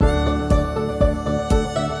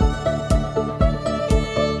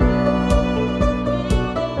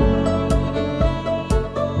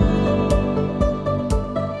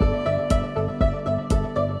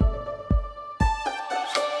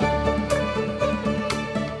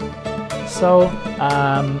So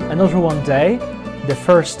another one day, the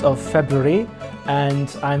 1st of February, and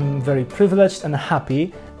I'm very privileged and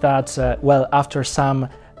happy that, after some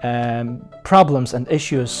problems and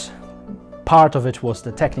issues, part of it was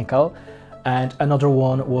the technical and another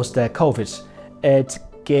one was the COVID. It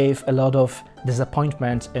gave a lot of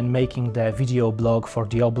disappointment in making the video blog for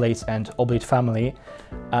the Oblate and Oblate family.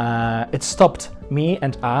 It stopped me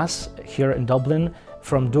and us here in Dublin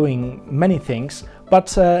from doing many things, but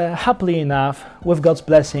happily enough, with God's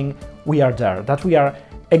blessing, we are there, that we are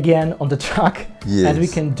again on the track. Yes. And we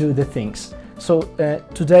can do the things. So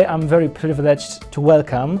today I'm very privileged to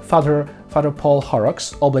welcome Father Paul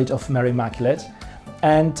Horrocks, Oblate of Mary Immaculate.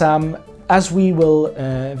 And as we will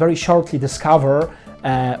very shortly discover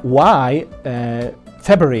why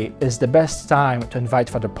February is the best time to invite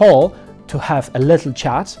Father Paul to have a little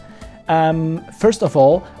chat. First of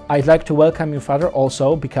all, I'd like to welcome you, Father,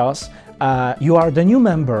 also because you are the new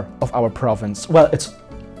member of our province. Well, it's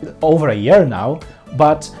over a year now,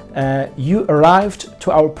 but you arrived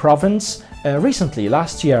to our province recently,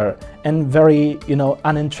 last year, in very,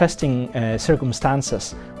 uninteresting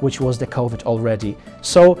circumstances, which was the COVID already.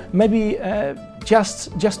 So maybe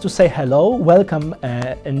just to say hello, welcome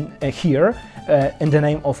here in the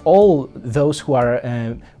name of all those who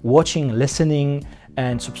are watching, listening,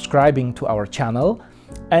 and subscribing to our channel.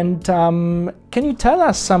 And can you tell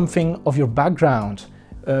us something of your background?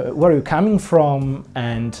 Where you're coming from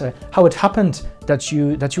and how it happened that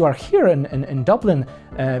you are here in Dublin,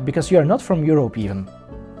 because you are not from Europe even.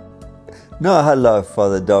 No, hello,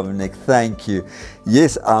 Father Dominick. Thank you.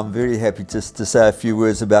 Yes, I'm very happy just to say a few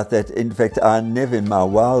words about that. In fact, I never in my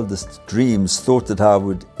wildest dreams thought that I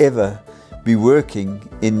would ever be working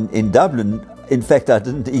in Dublin. In fact, I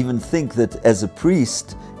didn't even think that as a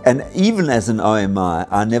priest, and even as an OMI,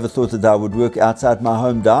 I never thought that I would work outside my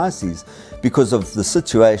home diocese because of the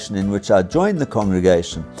situation in which I joined the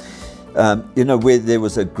congregation. Where there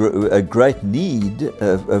was a great need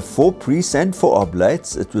for priests and for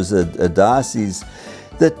oblates. It was a diocese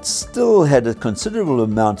that still had a considerable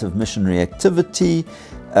amount of missionary activity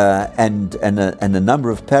and a number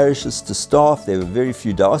of parishes to staff. There were very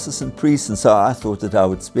few diocesan priests, and so I thought that I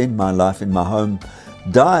would spend my life in my home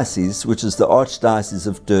diocese, which is the Archdiocese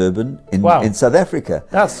of Durban in South Africa.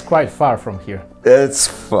 That's quite far from here. It's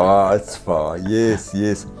far,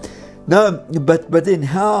 yes. No, but then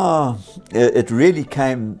how it really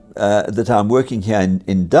came that I'm working here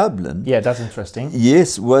in Dublin. Yeah, that's interesting.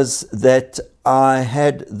 Yes, was that I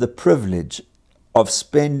had the privilege of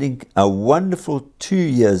spending a wonderful 2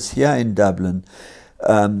 years here in Dublin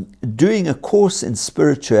doing a course in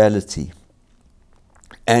spirituality.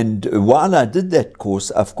 And while I did that course,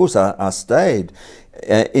 of course, I stayed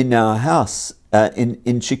in our house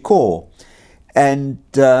in Chicor. And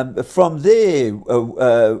from there,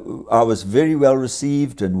 I was very well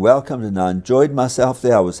received and welcomed, and I enjoyed myself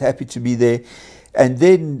there. I was happy to be there. And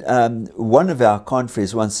then one of our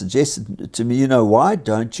confreres once suggested to me, why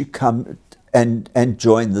don't you come and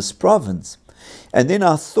join this province? And then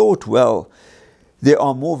I thought, well, there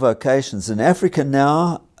are more vocations in Africa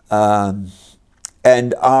now,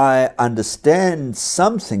 and I understand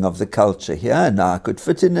something of the culture here, and I could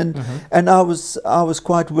fit in, and I was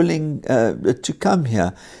quite willing to come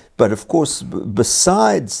here. But of course,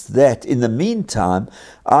 besides that, in the meantime,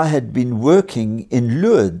 I had been working in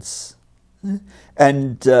Lourdes,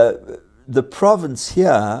 and the province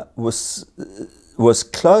here was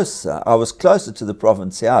closer. I was closer to the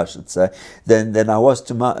province here, I should say, than I was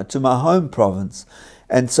to my home province,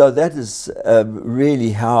 and so that is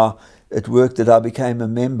really how it worked that I became a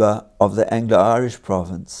member of the Anglo-Irish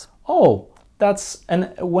province. Oh,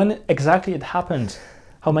 and when exactly it happened?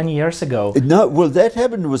 How many years ago? No, well, that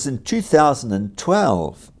happened was in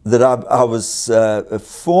 2012, that I was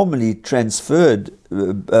formally transferred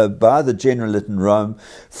by the Generalate in Rome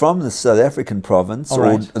from the South African province,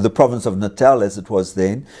 or the province of Natal as it was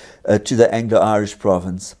then, to the Anglo-Irish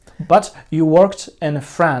province. But you worked in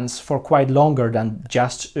France for quite longer than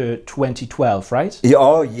just 2012, right?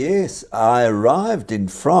 Oh, yes. I arrived in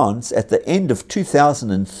France at the end of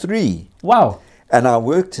 2003. Wow. And I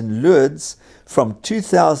worked in Lourdes from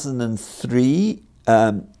 2003,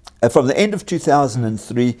 from the end of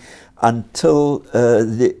 2003 until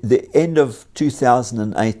the end of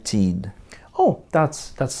 2018. Oh,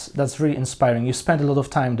 that's really inspiring. You spent a lot of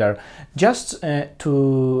time there. Just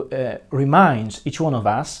to remind each one of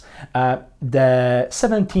us, the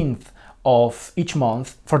 17th of each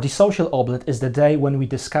month for the social oblate is the day when we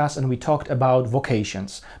discuss and we talked about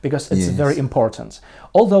vocations, because it's very important.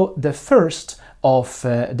 Although the first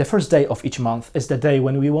day of each month is the day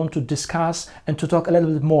when we want to discuss and to talk a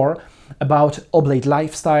little bit more about oblate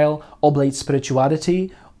lifestyle, oblate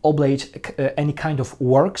spirituality, oblate any kind of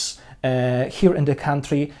works here in the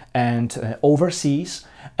country and overseas.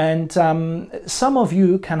 And some of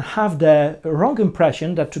you can have the wrong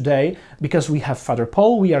impression that today, because we have Father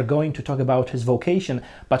Paul, we are going to talk about his vocation.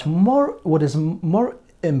 But what is more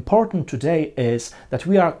important today is that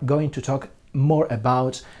we are going to talk more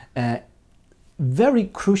about very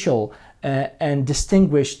crucial and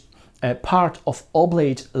distinguished part of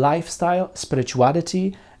oblate lifestyle,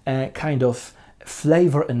 spirituality, kind of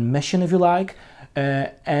flavor and mission, if you like,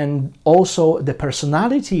 and also the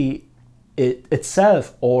personality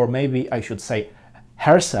itself, or maybe I should say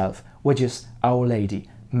herself, which is Our Lady,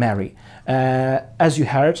 Mary. As you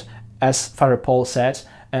heard, as Father Paul said,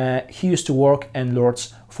 he used to work in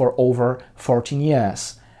Lourdes for over 14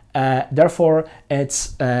 years. Therefore,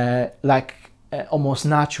 it's almost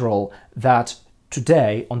natural that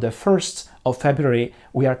today, on the 1st of February,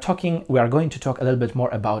 we are going to talk a little bit more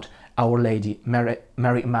about Our Lady, Mary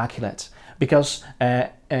Immaculate, because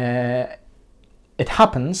it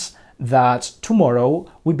happens that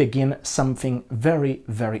tomorrow we begin something very,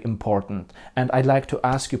 very important. And I'd like to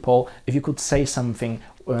ask you, Paul, if you could say something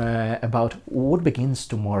about what begins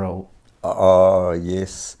tomorrow. Oh,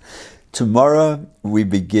 yes. Tomorrow we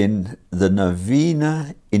begin the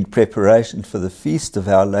Novena in preparation for the feast of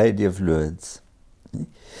Our Lady of Lourdes.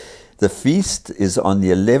 The feast is on the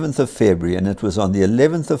 11th of February, and it was on the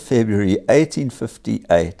 11th of February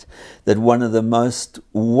 1858 that one of the most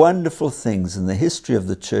wonderful things in the history of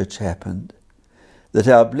the Church happened, that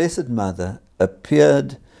our Blessed Mother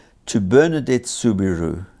appeared to Bernadette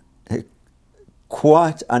Soubirous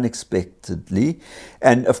quite unexpectedly,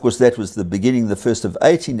 and of course that was the beginning, the first of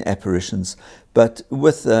 18 apparitions, but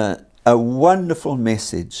with a wonderful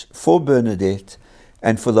message for Bernadette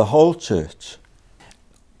and for the whole Church.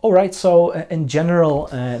 All right, so in general,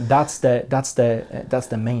 that's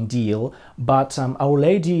the main deal. But Our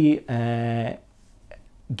Lady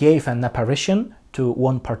gave an apparition to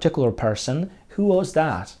one particular person. Who was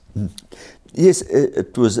that? Yes,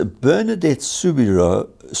 it was Bernadette Soubirous,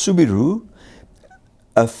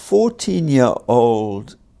 a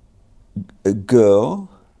 14-year-old girl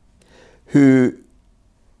who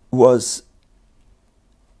was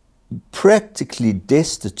practically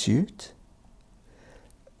destitute.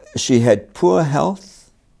 She had poor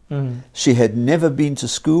health. She had never been to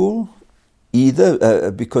school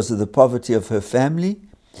either because of the poverty of her family.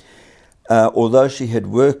 Although she had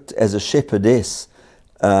worked as a shepherdess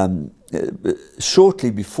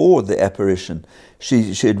shortly before the apparition,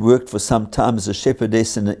 she had worked for some time as a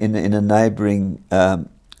shepherdess in a neighboring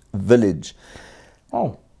village.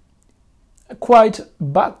 Oh, quite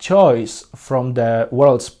bad choice from the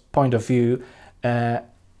world's point of view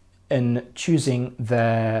in choosing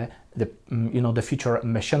the future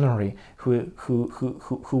missionary who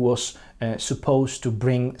was supposed to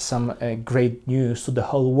bring some great news to the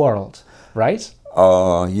whole world, right?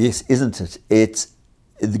 Oh yes, isn't it? It's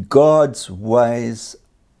God's ways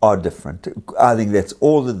are different. I think that's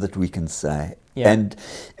all that we can say. Yeah. And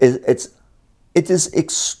it is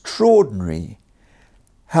extraordinary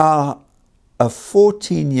how a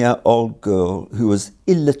 14-year-old girl who was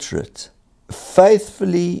illiterate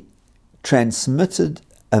faithfully transmitted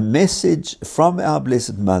a message from our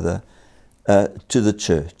Blessed Mother to the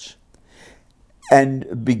Church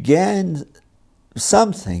and began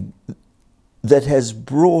something that has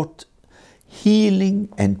brought healing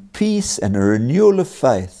and peace and a renewal of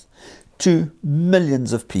faith to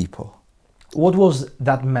millions of people. What was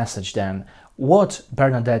that message then? What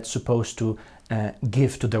Bernadette supposed to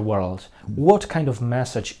give to the world? What kind of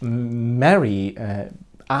message Mary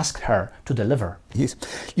asked her to deliver? Yes.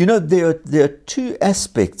 You know, there are two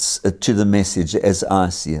aspects to the message as I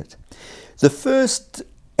see it. The first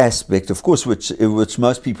aspect, of course, which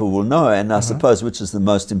most people will know, and I suppose which is the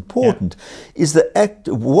most important, is the act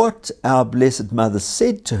of what our Blessed Mother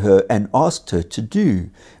said to her and asked her to do.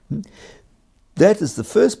 That is the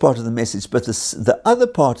first part of the message, but the other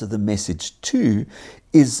part of the message too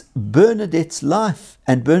is Bernadette's life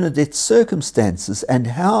and Bernadette's circumstances and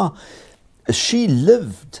how she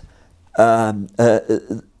lived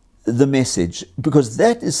the message, because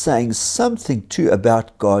that is saying something too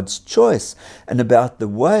about God's choice and about the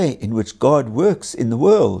way in which God works in the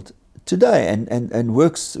world today and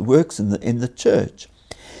works in the Church.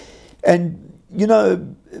 And you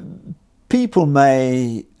know, people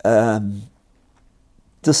may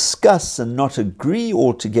discuss and not agree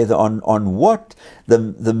altogether on what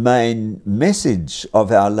the main message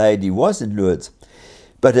of Our Lady was in Lourdes.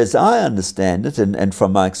 But as I understand it, and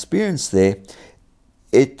from my experience there,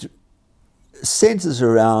 it centers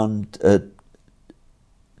around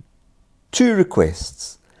 2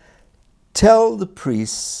 requests. Tell the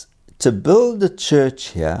priests to build a church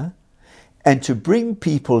here and to bring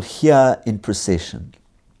people here in procession.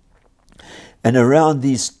 And around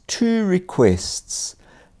these 2 requests,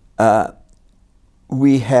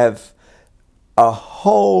 we have a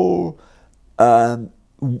whole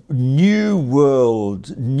new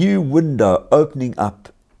world, new window opening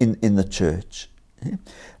up in the church.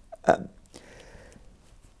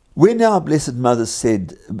 When our Blessed Mother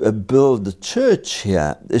said, build the church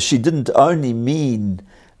here, she didn't only mean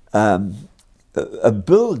a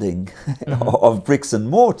building of bricks and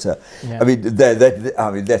mortar. Yeah. I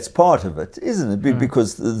mean, that's part of it, isn't it?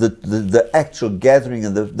 Because the actual gathering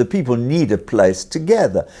and the people need a place to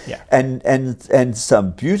gather. Yeah. And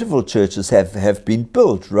some beautiful churches have been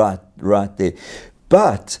built right there.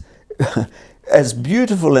 But as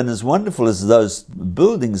beautiful and as wonderful as those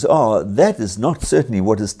buildings are, that is not certainly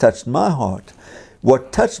what has touched my heart.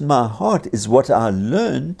 What touched my heart is what I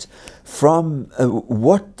learned from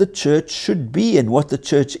what the church should be and what the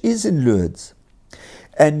church is in Lourdes.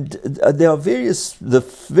 And there are the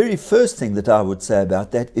very first thing that I would say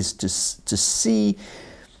about that is to see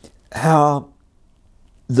how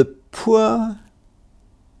the poor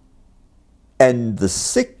and the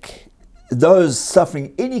sick, those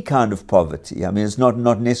suffering any kind of poverty, I mean, it's not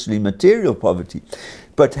necessarily material poverty,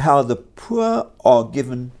 but how the poor are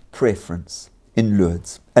given preference in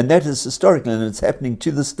Lourdes. And that is historical, and it's happening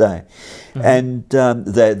to this day. And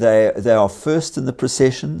they are first in the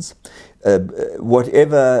processions.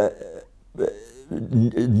 Whatever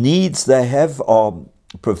needs they have are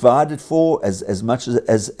provided for as much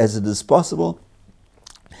as it is possible.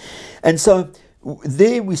 And so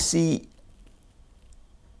there we see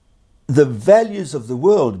the values of the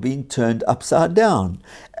world being turned upside down.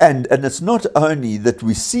 And it's not only that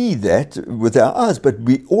we see that with our eyes, but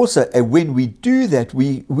we also, when we do that,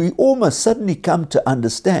 we almost suddenly come to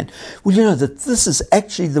understand, well, you know, that this is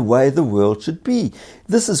actually the way the world should be.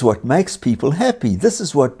 This is what makes people happy. This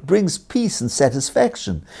is what brings peace and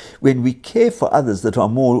satisfaction, when we care for others that are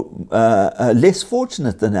less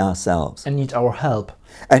fortunate than ourselves. And need our help.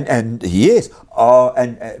 And yes,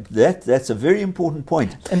 that's a very important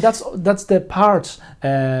point. And that's the part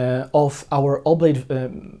of our oblate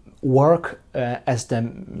work as the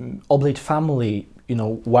oblate family, you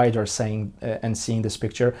know, wider saying and seeing this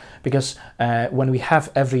picture, because when we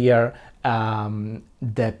have every year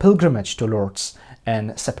the pilgrimage to Lourdes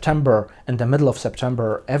in September, in the middle of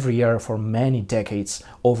September, every year for many decades,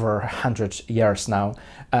 over 100 years now,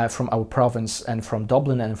 from our province and from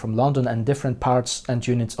Dublin and from London and different parts and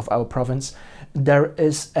units of our province, there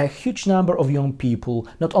is a huge number of young people,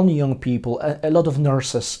 not only young people, a lot of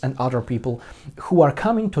nurses and other people who are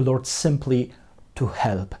coming to Lourdes simply to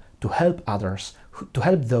help others, to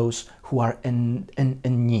help those who are in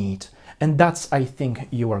need. And that's, I think,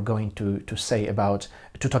 you are going to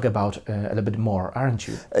talk about a little bit more, aren't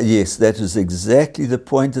you? Yes, that is exactly the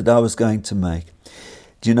point that I was going to make.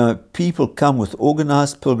 Do you know, people come with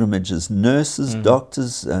organized pilgrimages, nurses,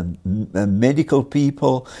 doctors, medical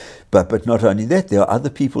people, but not only that, there are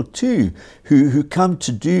other people too who come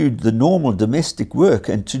to do the normal domestic work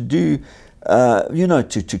and to do,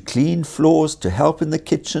 to clean floors, to help in the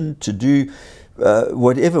kitchen, to do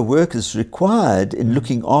whatever work is required in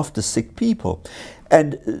looking after sick people.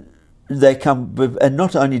 And they come, and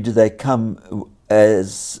not only do they come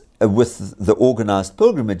as with the organized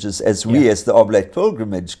pilgrimages, as we as the Oblate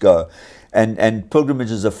pilgrimage go, and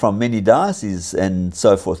pilgrimages are from many dioceses and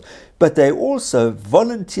so forth, but they also,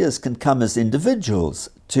 volunteers can come as individuals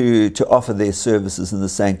to offer their services in the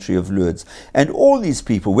sanctuary of Lourdes. And all these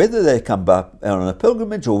people, whether they come on a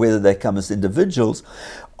pilgrimage or whether they come as individuals,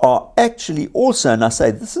 are actually also, and I say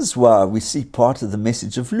this is why we see part of the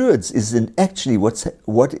message of Lourdes is in actually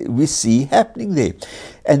what we see happening there.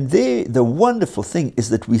 And there, the wonderful thing is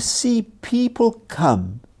that we see people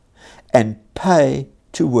come and pay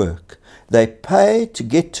to work. They pay to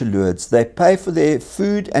get to Lourdes. They pay for their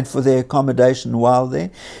food and for their accommodation while there.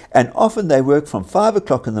 And often they work from 5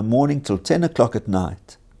 o'clock in the morning till 10 o'clock at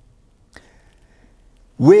night.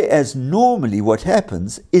 Whereas normally what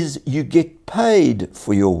happens is you get paid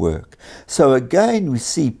for your work. So again, we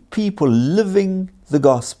see people living the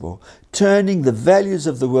gospel, turning the values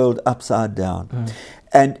of the world upside down.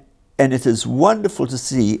 And it is wonderful to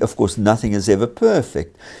see, of course, nothing is ever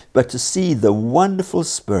perfect, but to see the wonderful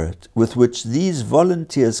spirit with which these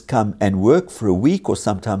volunteers come and work for a week or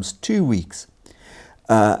sometimes 2 weeks.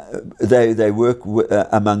 They work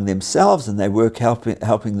among themselves, and they work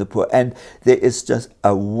helping the poor. And there is just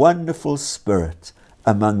a wonderful spirit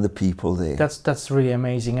among the people there. That's really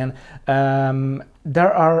amazing. And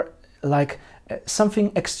there are like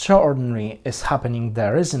something extraordinary is happening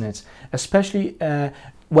there, isn't it? Especially,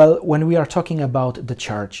 well, when we are talking about the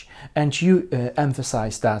church, and you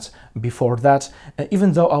emphasized that before that,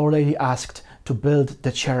 even though Our Lady asked to build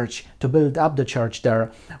the church, to build up the church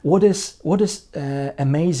there, what is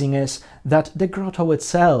amazing is that the grotto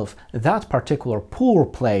itself, that particular poor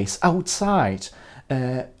place outside,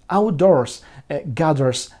 outdoors,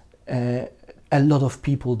 gathers a lot of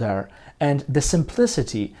people there, and the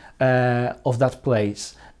simplicity of that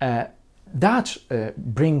place, that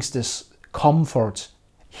brings this comfort,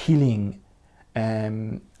 healing,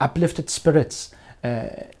 uplifted spirits,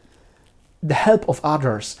 the help of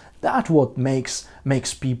others. That's what makes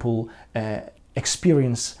people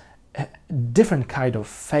experience a different kind of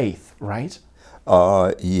faith, right?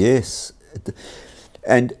 Yes.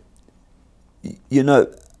 And, you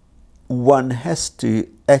know, one has to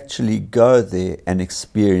actually go there and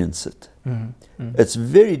experience it. It's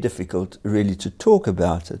very difficult really to talk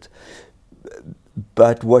about it,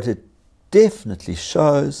 but what it definitely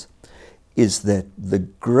shows is that the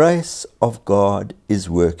grace of God is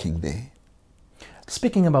working there.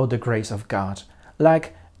 Speaking about the grace of God,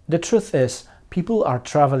 like, the truth is, people are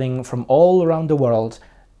traveling from all around the world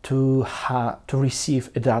to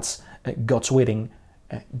receive, that's God's willing,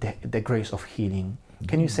 the grace of healing.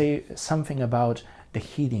 Can you say something about the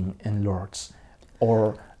healing in Lourdes?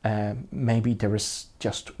 Or maybe there is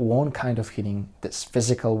just one kind of healing, this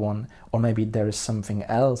physical one, or maybe there is something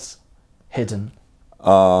else hidden?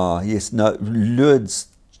 Yes, no, Lourdes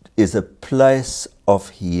is a place of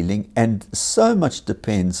healing, and so much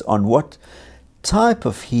depends on what type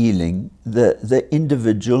of healing the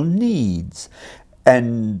individual needs.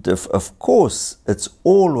 And of course, it's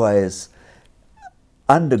always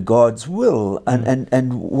under God's will,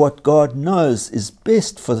 and what God knows is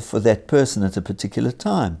best for that person at a particular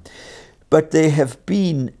time. But there have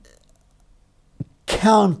been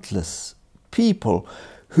countless people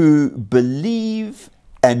who believe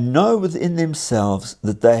and know within themselves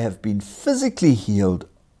that they have been physically healed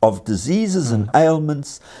of diseases and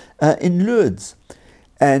ailments in Lourdes.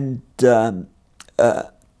 And there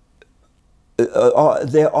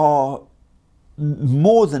are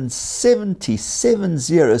more than 70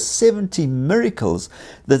 miracles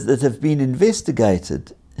that have been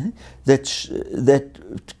investigated that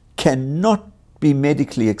cannot be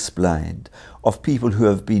medically explained, of people who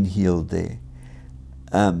have been healed there.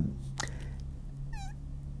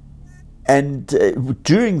 And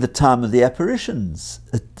during the time of the apparitions,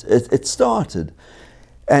 it started.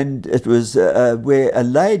 And it was where a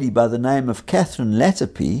lady by the name of Catherine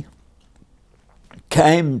Latapy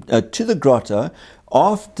came to the grotto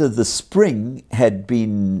after the spring had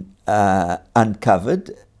been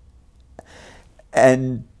uncovered,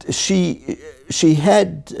 and she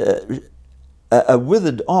had a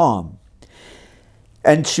withered arm,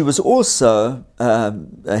 and she was also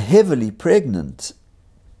heavily pregnant.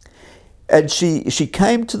 And she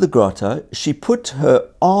came to the grotto, she put her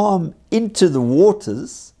arm into the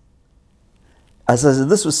waters. As I said,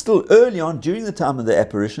 this was still early on during the time of the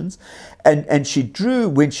apparitions, and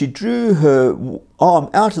when she drew her arm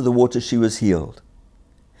out of the water, she was healed.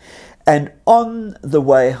 And on the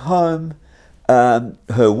way home,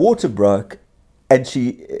 her water broke, and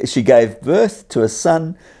she gave birth to a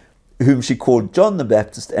son whom she called John the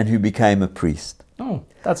Baptist, and who became a priest. Oh,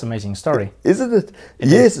 that's an amazing story. Isn't it?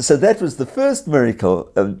 Yes, so that was the first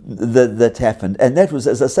miracle that happened, and that was,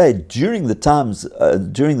 as I say, during the time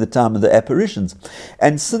of the apparitions.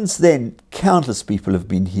 And since then, countless people have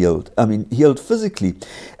been healed. I mean, healed physically,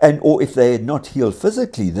 or if they had not healed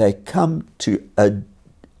physically, they come to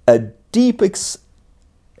a deep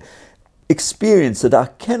experience that I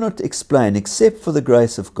cannot explain except for the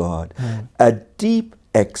grace of God. A deep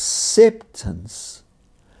acceptance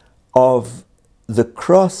of the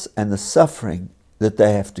cross and the suffering that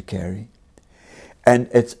they have to carry. And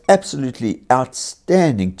it's absolutely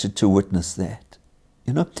outstanding to witness that,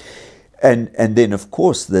 you know. And then, of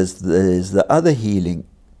course, there's the other healing.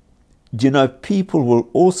 You know, people will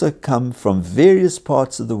also come from various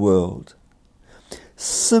parts of the world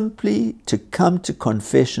simply to come to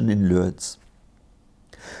confession in Lourdes.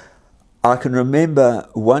 I can remember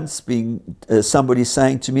once somebody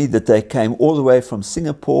saying to me that they came all the way from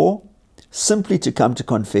Singapore simply to come to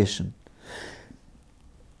confession.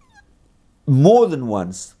 More than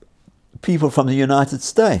once, people from the United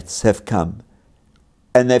States have come,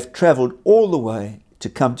 and they've traveled all the way to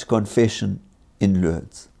come to confession in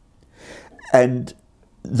Lourdes. And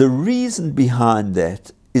the reason behind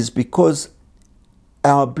that is because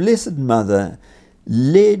our Blessed Mother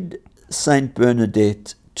led Saint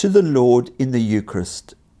Bernadette to the Lord in the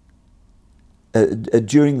Eucharist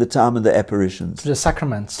during the time of the apparitions. To the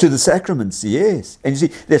sacraments. To the sacraments, yes. And you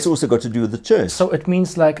see, that's also got to do with the church. So it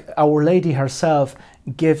means like Our Lady herself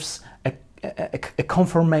gives a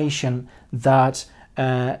confirmation that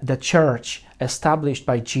the church established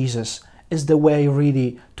by Jesus is the way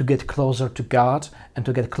really to get closer to God and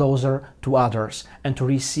to get closer to others and to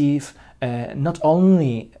receive not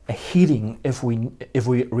only a healing if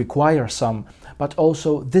we require some, but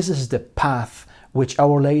also this is the path which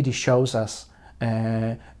Our Lady shows us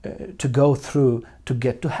to go through to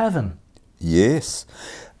get to heaven. Yes.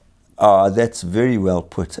 That's very well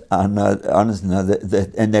put. I know, honestly,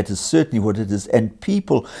 and that is certainly what it is. And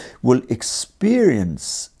people will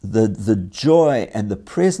experience the joy and the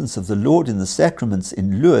presence of the Lord in the sacraments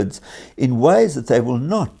in Lourdes in ways that they will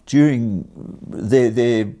not during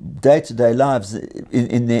their day-to-day lives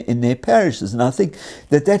in their parishes. And I think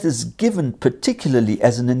that is given particularly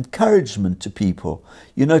as an encouragement to people,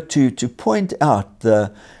 to point out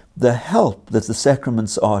the help that the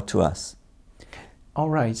sacraments are to us. All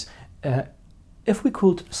right. If we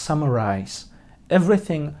could summarize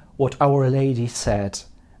everything what Our Lady said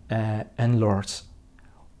in Lourdes,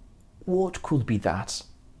 what could be that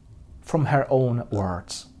from her own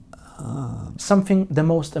words? Something the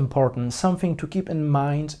most important, something to keep in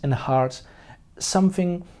mind and heart,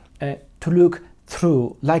 something to look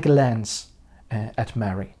through like a lens at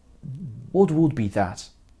Mary. What would be that?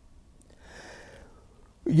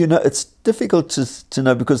 It's difficult to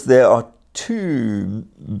know because there are two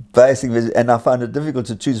basic, and I find it difficult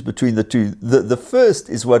to choose between the two. The first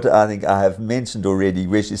is what I think I have mentioned already,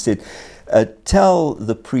 where she said, tell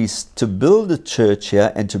the priest to build a church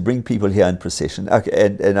here and to bring people here in procession.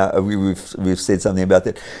 Okay, and we've said something about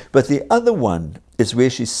that. But the other one is where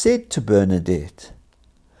she said to Bernadette,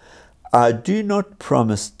 I do not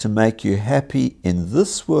promise to make you happy in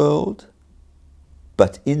this world,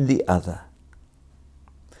 but in the other.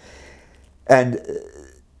 And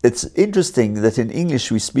it's interesting that in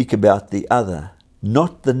English we speak about the other,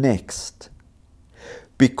 not the next,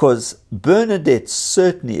 because Bernadette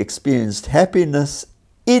certainly experienced happiness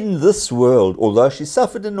in this world, although she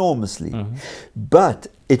suffered enormously. Mm-hmm. But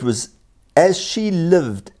it was as she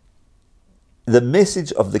lived the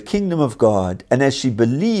message of the kingdom of God, and as she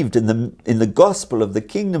believed in the gospel of the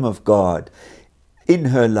kingdom of God in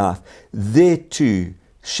her life, there too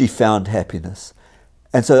she found happiness.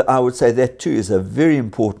 And so I would say that too is a very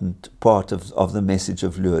important part of the message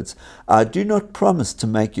of Lourdes. I do not promise to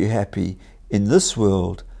make you happy in this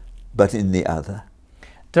world, but in the other.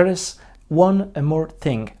 There is one more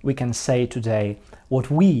thing we can say today,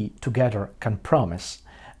 what we together can promise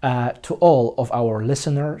to all of our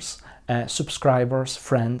listeners, subscribers,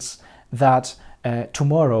 friends, that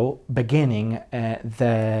tomorrow, beginning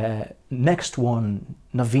the next one,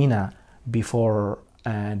 Novena, before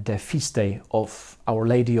the feast day of Our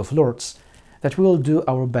Lady of Lourdes, that we will do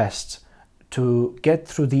our best to get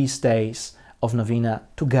through these days of Novena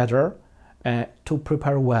together to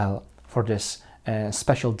prepare well for this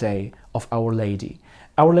special day of Our Lady.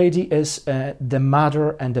 Our Lady is the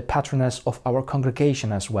mother and the patroness of our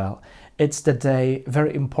congregation as well. It's the day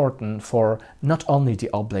very important for not only the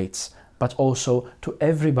oblates, but also to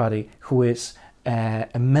everybody who is a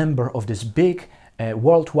member of this big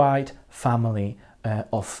worldwide family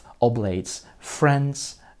of oblates,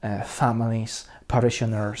 friends, families,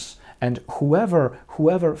 parishioners, and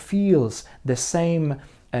whoever feels the same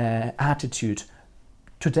attitude.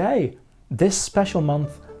 Today, this special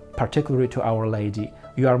month, particularly to Our Lady,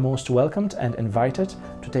 you are most welcomed and invited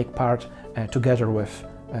to take part together with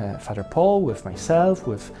Father Paul, with myself,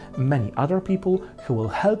 with many other people who will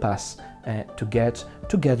help us to get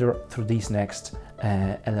together through these next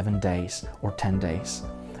 11 days or 10 days.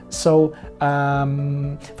 So,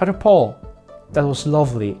 Father Paul, that was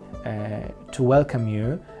lovely to welcome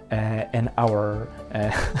you in our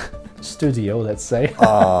studio, let's say.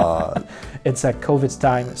 It's a COVID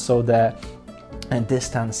time, so the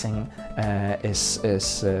distancing is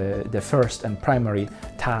the first and primary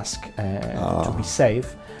task to be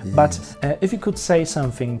safe. Yes. But if you could say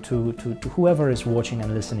something to whoever is watching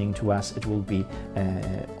and listening to us, it will be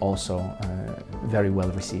also very well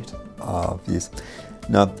received. Yes.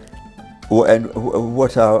 Now, and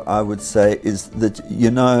what I would say is that,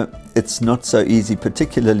 it's not so easy,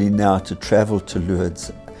 particularly now, to travel to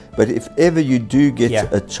Lourdes. But if ever you do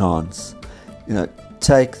get a chance,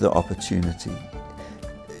 take the opportunity.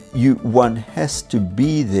 One has to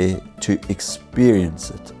be there to experience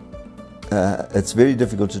it. It's very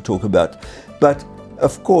difficult to talk about. But,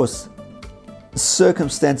 of course,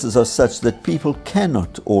 circumstances are such that people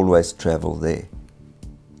cannot always travel there,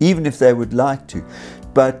 even if they would like to.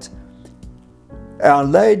 But Our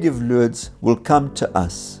Lady of Lourdes will come to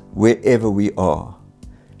us wherever we are.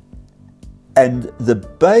 And the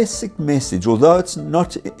basic message, although it's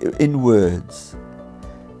not in words,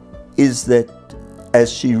 is that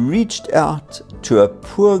as she reached out to a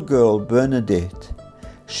poor girl, Bernadette,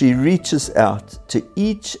 she reaches out to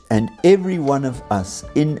each and every one of us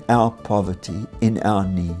in our poverty, in our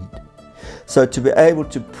need. So to be able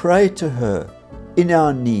to pray to her in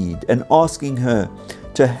our need and asking her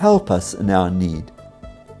to help us in our need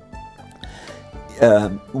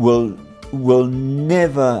will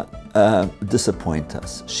never disappoint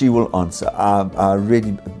us. She will answer. I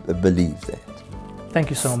really believe that. Thank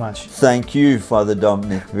you so much. Thank you, Father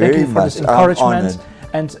Dominick, very Thank you for much. this encouragement. I'm honored.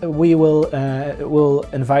 And we will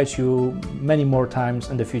invite you many more times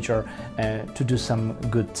in the future to do some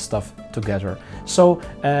good stuff together. So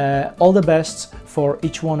all the best for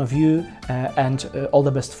each one of you, and all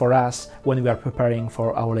the best for us when we are preparing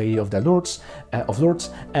for Our Lady of Lourdes,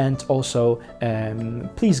 and also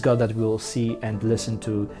please God that we will see and listen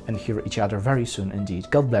to and hear each other very soon indeed.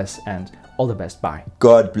 God bless and all the best. Bye.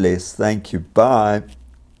 God bless. Thank you. Bye.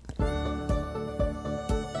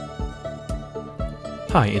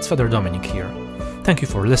 Hi, it's Father Dominick here. Thank you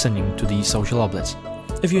for listening to the Social Oblates.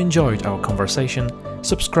 If you enjoyed our conversation,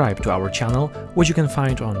 subscribe to our channel, which you can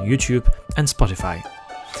find on YouTube and Spotify.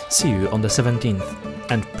 See you on the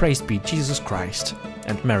 17th, and praised be Jesus Christ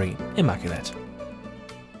and Mary Immaculate.